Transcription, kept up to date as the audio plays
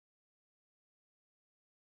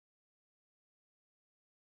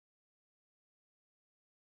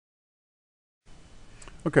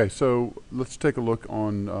Okay, so let's take a look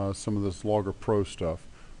on some of this Logger Pro stuff.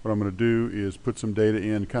 What I'm going to do is put some data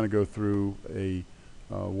in, kind of go through a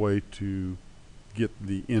way to get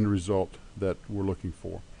the end result that we're looking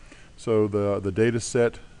for. So the data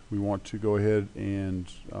set, we want to go ahead and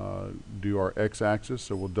do our x-axis,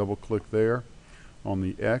 so we'll double click there on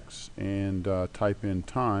the x and type in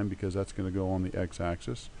time, because that's going to go on the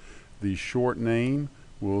x-axis. The short name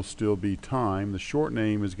will still be time. The short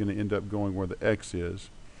name is going to end up going where the x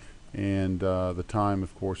is, and the time,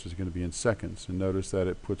 of course, is going to be in seconds. And notice that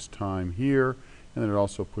it puts time here, and then it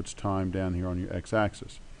also puts time down here on your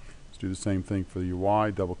x-axis. Let's do the same thing for your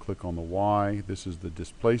y. Double click on the y. This is the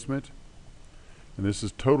displacement, and this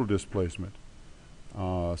is total displacement.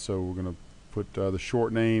 So we're going to put the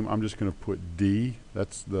short name. I'm just going to put D.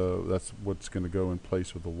 That's what's going to go in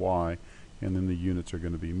place with the y, and then the units are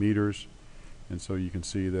going to be meters. And so you can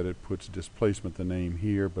see that it puts displacement, the name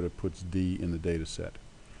here, but it puts D in the data set.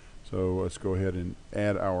 So let's go ahead and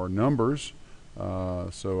add our numbers.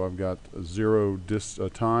 So I've got 0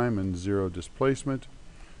 time and 0 displacement,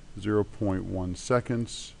 0.1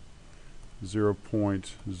 seconds,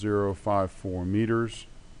 0.054 meters,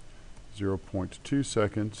 0.2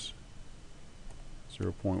 seconds,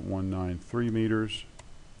 0.193 meters,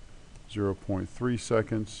 0.3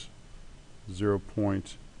 seconds,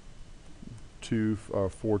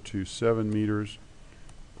 0.427 meters,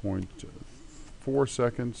 0.4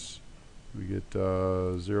 seconds, we get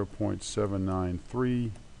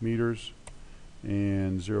 0.793 meters,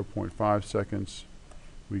 and 0.5 seconds,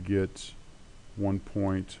 we get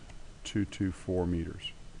 1.224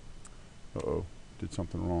 meters. Uh-oh, did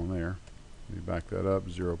something wrong there. Let me back that up.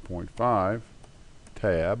 0.5,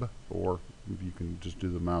 tab, or you can just do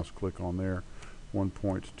the mouse click on there,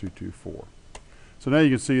 1.224. So now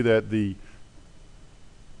you can see that the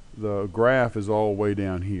graph is all way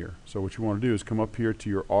down here. So what you want to do is come up here to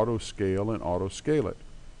your auto scale and auto scale it.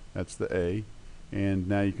 That's the A. And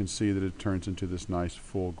now you can see that it turns into this nice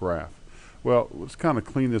full graph. Well, let's kind of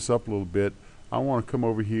clean this up a little bit. I want to come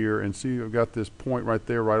over here and see I've got this point right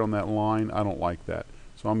there, right on that line. I don't like that.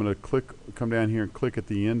 So I'm going to come down here and click at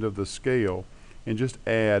the end of the scale and just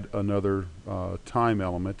add another time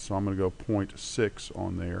element. So I'm going to go 0.6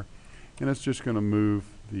 on there. And it's just going to move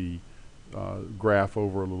the graph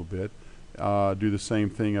over a little bit. Do the same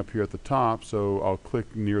thing up here at the top. So I'll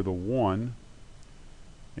click near the 1,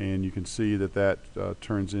 and you can see that that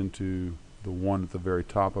turns into the 1 at the very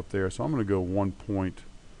top up there. So I'm going to go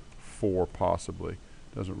 1.4 possibly.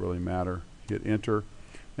 Doesn't really matter. Hit enter,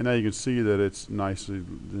 and now you can see that it's nicely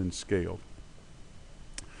then scaled.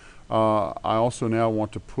 I also now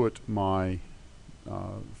want to put my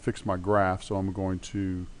fix my graph, so I'm going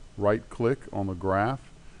to right click on the graph,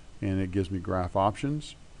 and it gives me graph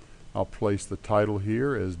options. I'll place the title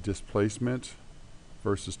here as displacement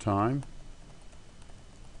versus time.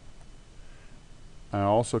 I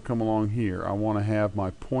also come along here. I want to have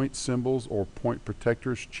my point symbols or point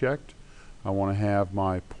protectors checked. I want to have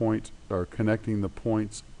my point or connecting the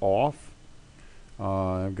points off.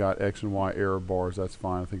 I've got X and Y error bars. That's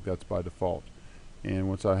fine. I think that's by default. And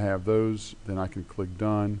once I have those, then I can click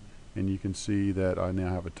done, and you can see that I now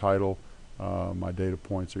have a title. My data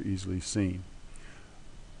points are easily seen.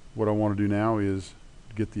 What I want to do now is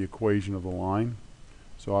get the equation of the line.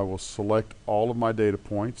 So I will select all of my data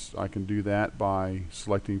points. I can do that by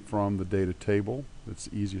selecting from the data table. That's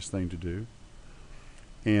the easiest thing to do.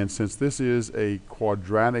 And since this is a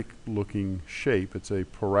quadratic looking shape, it's a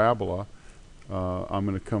parabola, I'm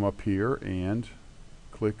going to come up here and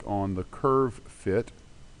click on the curve fit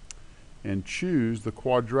and choose the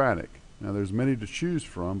quadratic. Now there's many to choose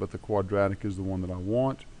from, but the quadratic is the one that I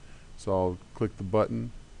want. So I'll click the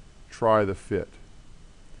button, try the fit.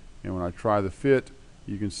 And when I try the fit,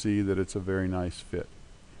 you can see that it's a very nice fit.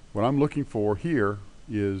 What I'm looking for here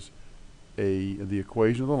is the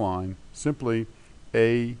equation of the line. Simply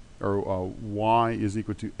y is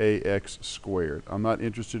equal to ax squared. I'm not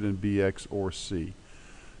interested in bx or c.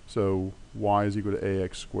 So y is equal to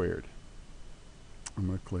ax squared. I'm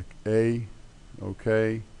going to click A,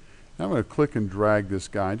 OK. Now I'm going to click and drag this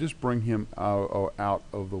guy and just bring him out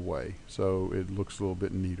of the way so it looks a little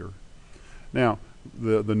bit neater. Now,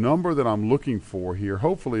 the number that I'm looking for here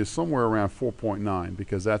hopefully is somewhere around 4.9,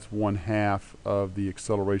 because that's 1/2 of the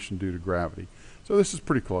acceleration due to gravity. So this is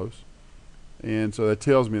pretty close. And so that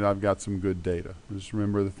tells me that I've got some good data. Just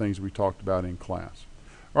remember the things we talked about in class.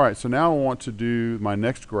 All right, so now I want to do my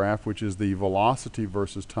next graph, which is the velocity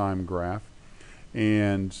versus time graph.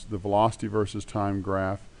 And the velocity versus time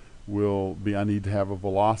graph will be, I need to have a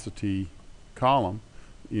velocity column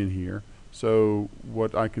in here. So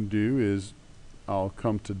what I can do is I'll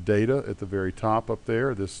come to data at the very top up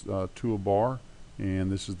there, this toolbar,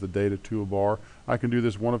 and this is the data toolbar. I can do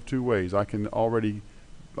this one of two ways. I can already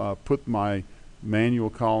put my manual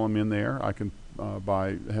column in there. I can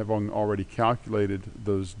by having already calculated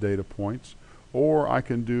those data points, or I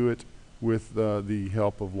can do it with the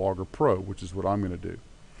help of Logger Pro, which is what I'm going to do.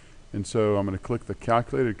 And so I'm going to click the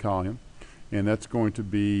calculated column, and that's going to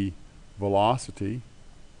be velocity.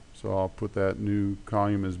 So I'll put that new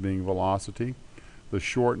column as being velocity. The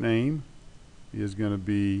short name is going to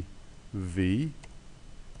be V,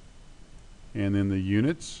 and then the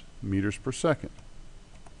units, meters per second.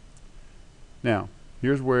 Now,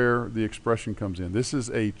 here's where the expression comes in. This is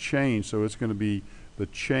a change, so it's going to be the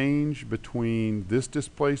change between this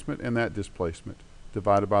displacement and that displacement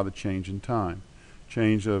divided by the change in time.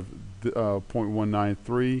 Change of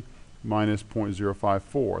 0.193 minus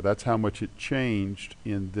 0.054. That's how much it changed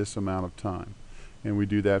in this amount of time. And we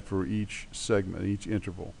do that for each segment, each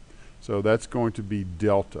interval. So that's going to be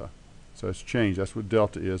delta. So it's change. That's what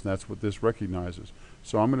delta is, and that's what this recognizes.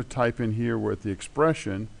 So I'm going to type in here where at the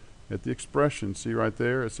expression, see right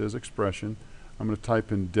there, it says expression. I'm going to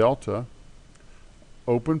type in delta,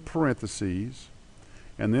 open parentheses,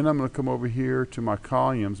 and then I'm going to come over here to my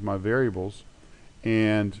columns, my variables,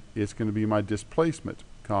 and it's going to be my displacement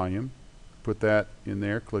column. Put that in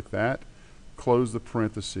there, click that, close the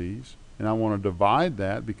parentheses, and I want to divide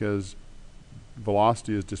that because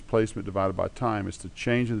velocity is displacement divided by time. It's the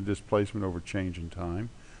change in the displacement over change in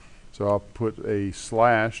time. So I'll put a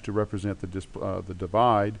slash to represent the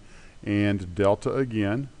divide, and delta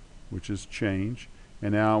again, which is change,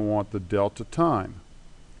 and now I want the delta time.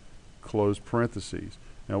 Close parentheses.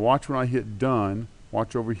 Now watch when I hit done.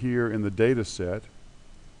 Watch over here in the data set.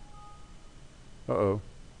 Uh-oh,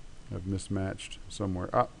 I've mismatched somewhere.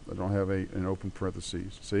 I don't have an open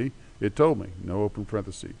parentheses. See, it told me no open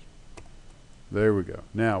parentheses. There we go.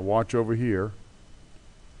 Now watch over here,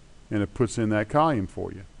 and it puts in that column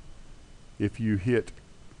for you. If you hit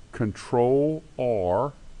Control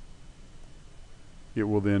R, it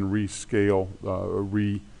will then rescale,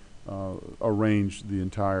 arrange the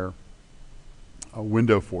entire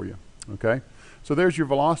window for you. Okay, so there's your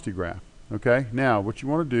velocity graph. Okay, now what you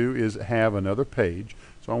want to do is have another page.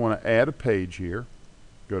 So I want to add a page here.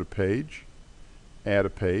 Go to Page, Add a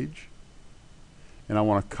Page, and I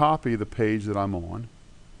want to copy the page that I'm on.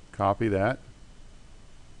 Copy that,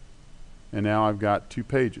 and now I've got two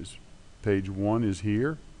pages. Page 1 is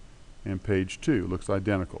here, and page 2 looks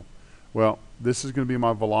identical. Well, this is going to be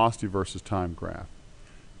my velocity versus time graph.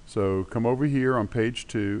 So come over here on page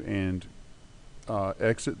 2 and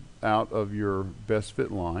exit out of your best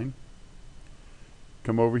fit line.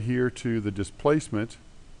 Come over here to the displacement,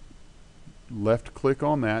 left click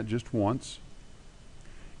on that just once,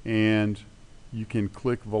 and you can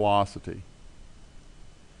click velocity.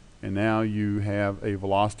 And now you have a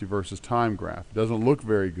velocity versus time graph. It doesn't look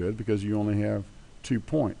very good because you only have 2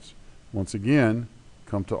 points. Once again,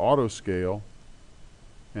 come to auto scale,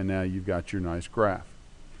 and now you've got your nice graph.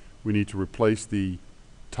 We need to replace the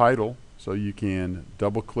title, so you can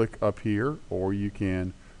double click up here, or you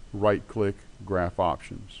can right click graph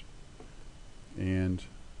options. And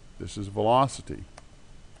this is velocity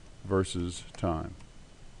versus time.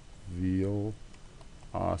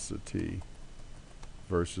 Velocity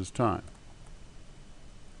versus time.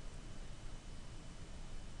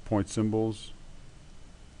 Point symbols,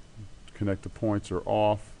 connect the points are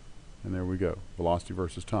off, and there we go, velocity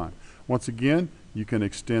versus time. Once again, you can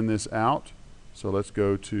extend this out. So let's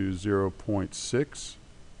go to 0.6,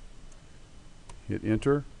 hit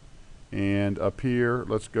enter, and up here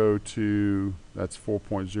let's go to, that's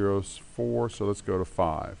 4.04, so let's go to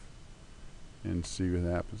 5 and see what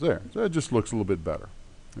happens there. So it just looks a little bit better.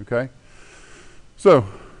 Okay, so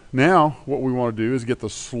now what we want to do is get the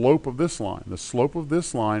slope of this line. The slope of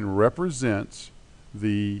this line represents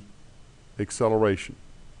the acceleration.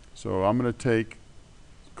 So I'm going to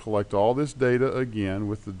collect all this data again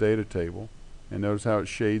with the data table, and notice how it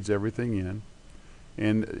shades everything in.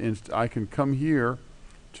 And I can come here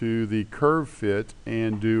to the curve fit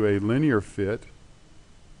and do a linear fit.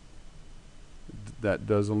 That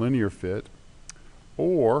does a linear fit.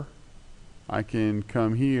 Or I can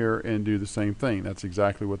come here and do the same thing. That's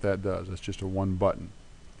exactly what that does. That's just a one button.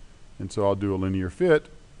 And so I'll do a linear fit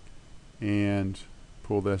and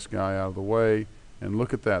pull this guy out of the way. And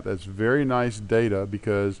look at that. That's very nice data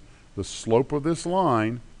because the slope of this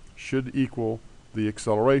line should equal the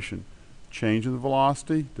acceleration. Change in the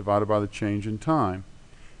velocity divided by the change in time.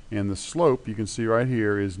 And the slope, you can see right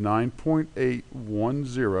here, is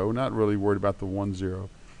 9.810, not really worried about the 10,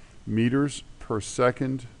 meters per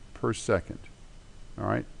second per second. All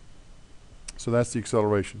right? So that's the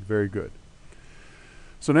acceleration. Very good.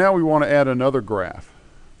 So now we want to add another graph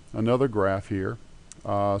here.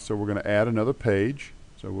 So we're going to add another page.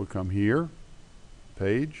 So we'll come here,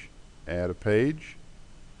 page, add a page,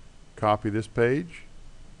 copy this page,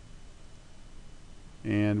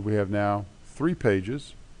 and we have now 3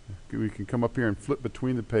 pages. We can come up here and flip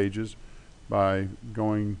between the pages by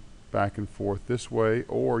going back and forth this way,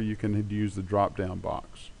 or you can use the drop down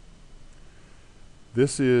box.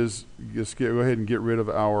 This is, just go ahead and get rid of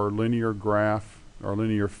our linear graph, our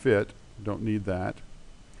linear fit. Don't need that.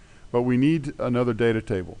 But we need another data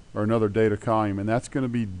table, or another data column, and that's going to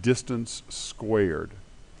be distance squared.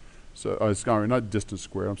 So it's not distance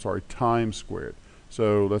squared, I'm sorry, time squared.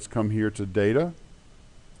 So let's come here to data,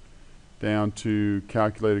 down to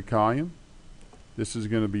calculated column. This is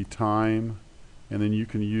going to be time, and then you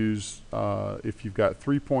can use, if you've got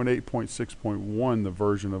 3.8.6.1, the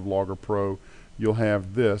version of Logger Pro, you'll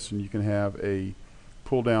have this, and you can have a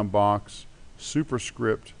pull down box,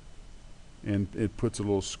 superscript, and it puts a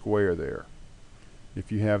little square there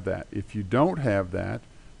if you have that. If you don't have that,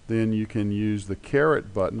 then you can use the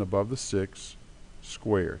caret button above the 6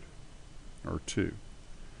 squared, or 2,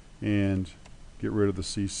 and get rid of the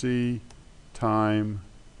CC, time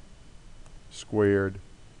squared,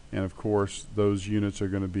 and of course those units are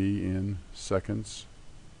going to be in seconds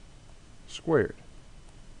squared.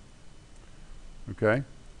 Okay,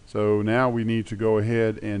 so now we need to go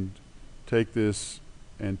ahead and take this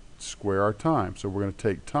and square our time. So we're going to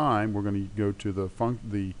take time, we're going to go to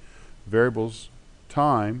the variables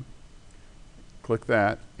time, click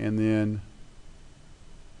that, and then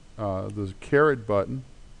the caret button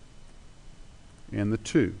and the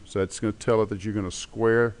 2. So that's going to tell it that you're going to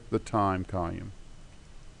square the time column,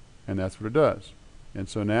 and that's what it does. And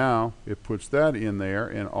so now it puts that in there,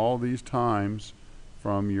 and all these times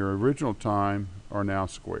from your original time are now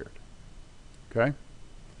squared. Okay?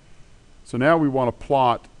 So now we want to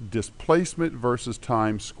plot displacement versus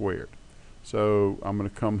time squared. So I'm going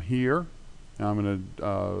to come here, and I'm going to,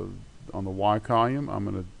 on the Y column, I'm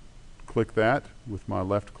going to click that with my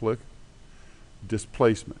left click,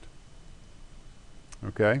 displacement.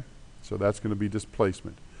 Okay? So that's going to be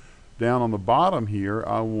displacement. Down on the bottom here,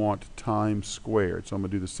 I want time squared. So I'm going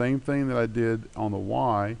to do the same thing that I did on the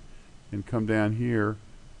Y and come down here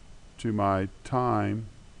to my time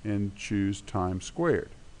and choose time squared.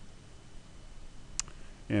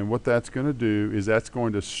 And what that's going to do is that's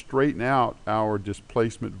going to straighten out our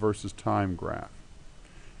displacement versus time graph.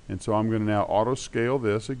 And so I'm going to now auto scale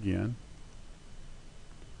this again.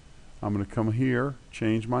 I'm going to come here,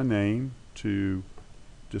 change my name to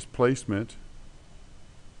displacement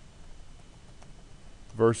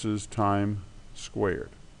versus time squared.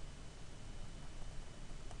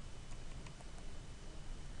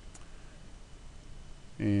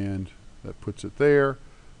 And that puts it there.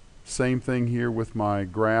 Same thing here with my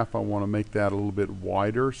graph. I want to make that a little bit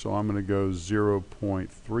wider, so I'm going to go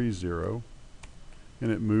 0.30,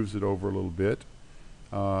 and it moves it over a little bit.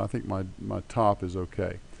 I think my top is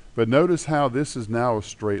okay. But notice how this is now a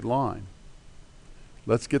straight line.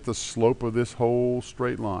 Let's get the slope of this whole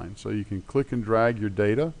straight line. So you can click and drag your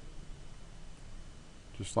data,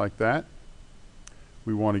 just like that.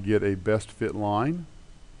 We want to get a best fit line.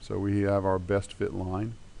 So we have our best fit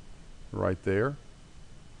line right there.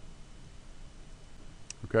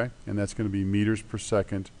 Okay, and that's going to be meters per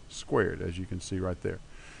second squared, as you can see right there.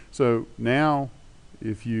 So now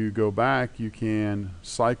if you go back, you can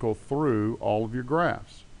cycle through all of your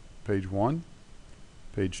graphs. Page 1,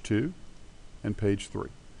 page 2, and page 3.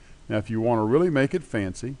 Now if you want to really make it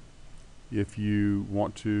fancy, if you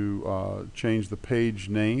want to change the page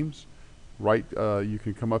names, you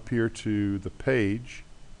can come up here to the page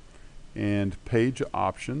and page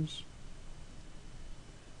options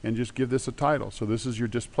and just give this a title. So this is your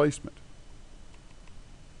displacement.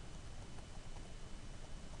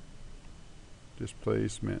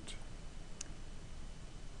 Displacement.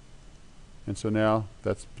 And so now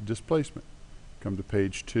that's displacement. Come to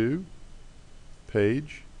page 2,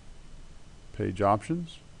 page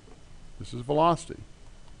options. This is velocity.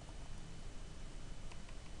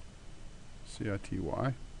 CITY.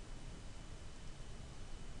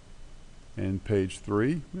 And page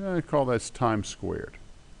 3, I call that time squared.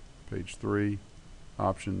 Page 3,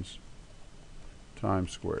 options, time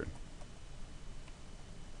squared.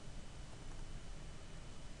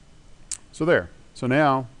 So there. So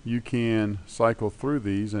now you can cycle through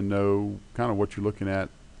these and know kind of what you're looking at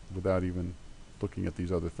without even looking at these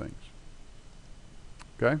other things.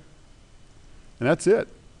 Okay? And that's it.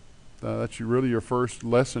 That's really your first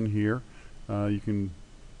lesson here. You can,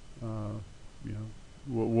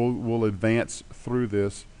 we'll advance through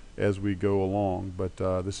this as we go along, but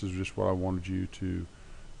this is just what I wanted you to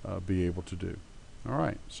be able to do. All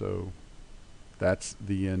right, so that's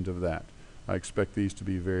the end of that. I expect these to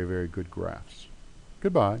be very, very good graphs.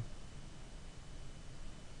 Goodbye.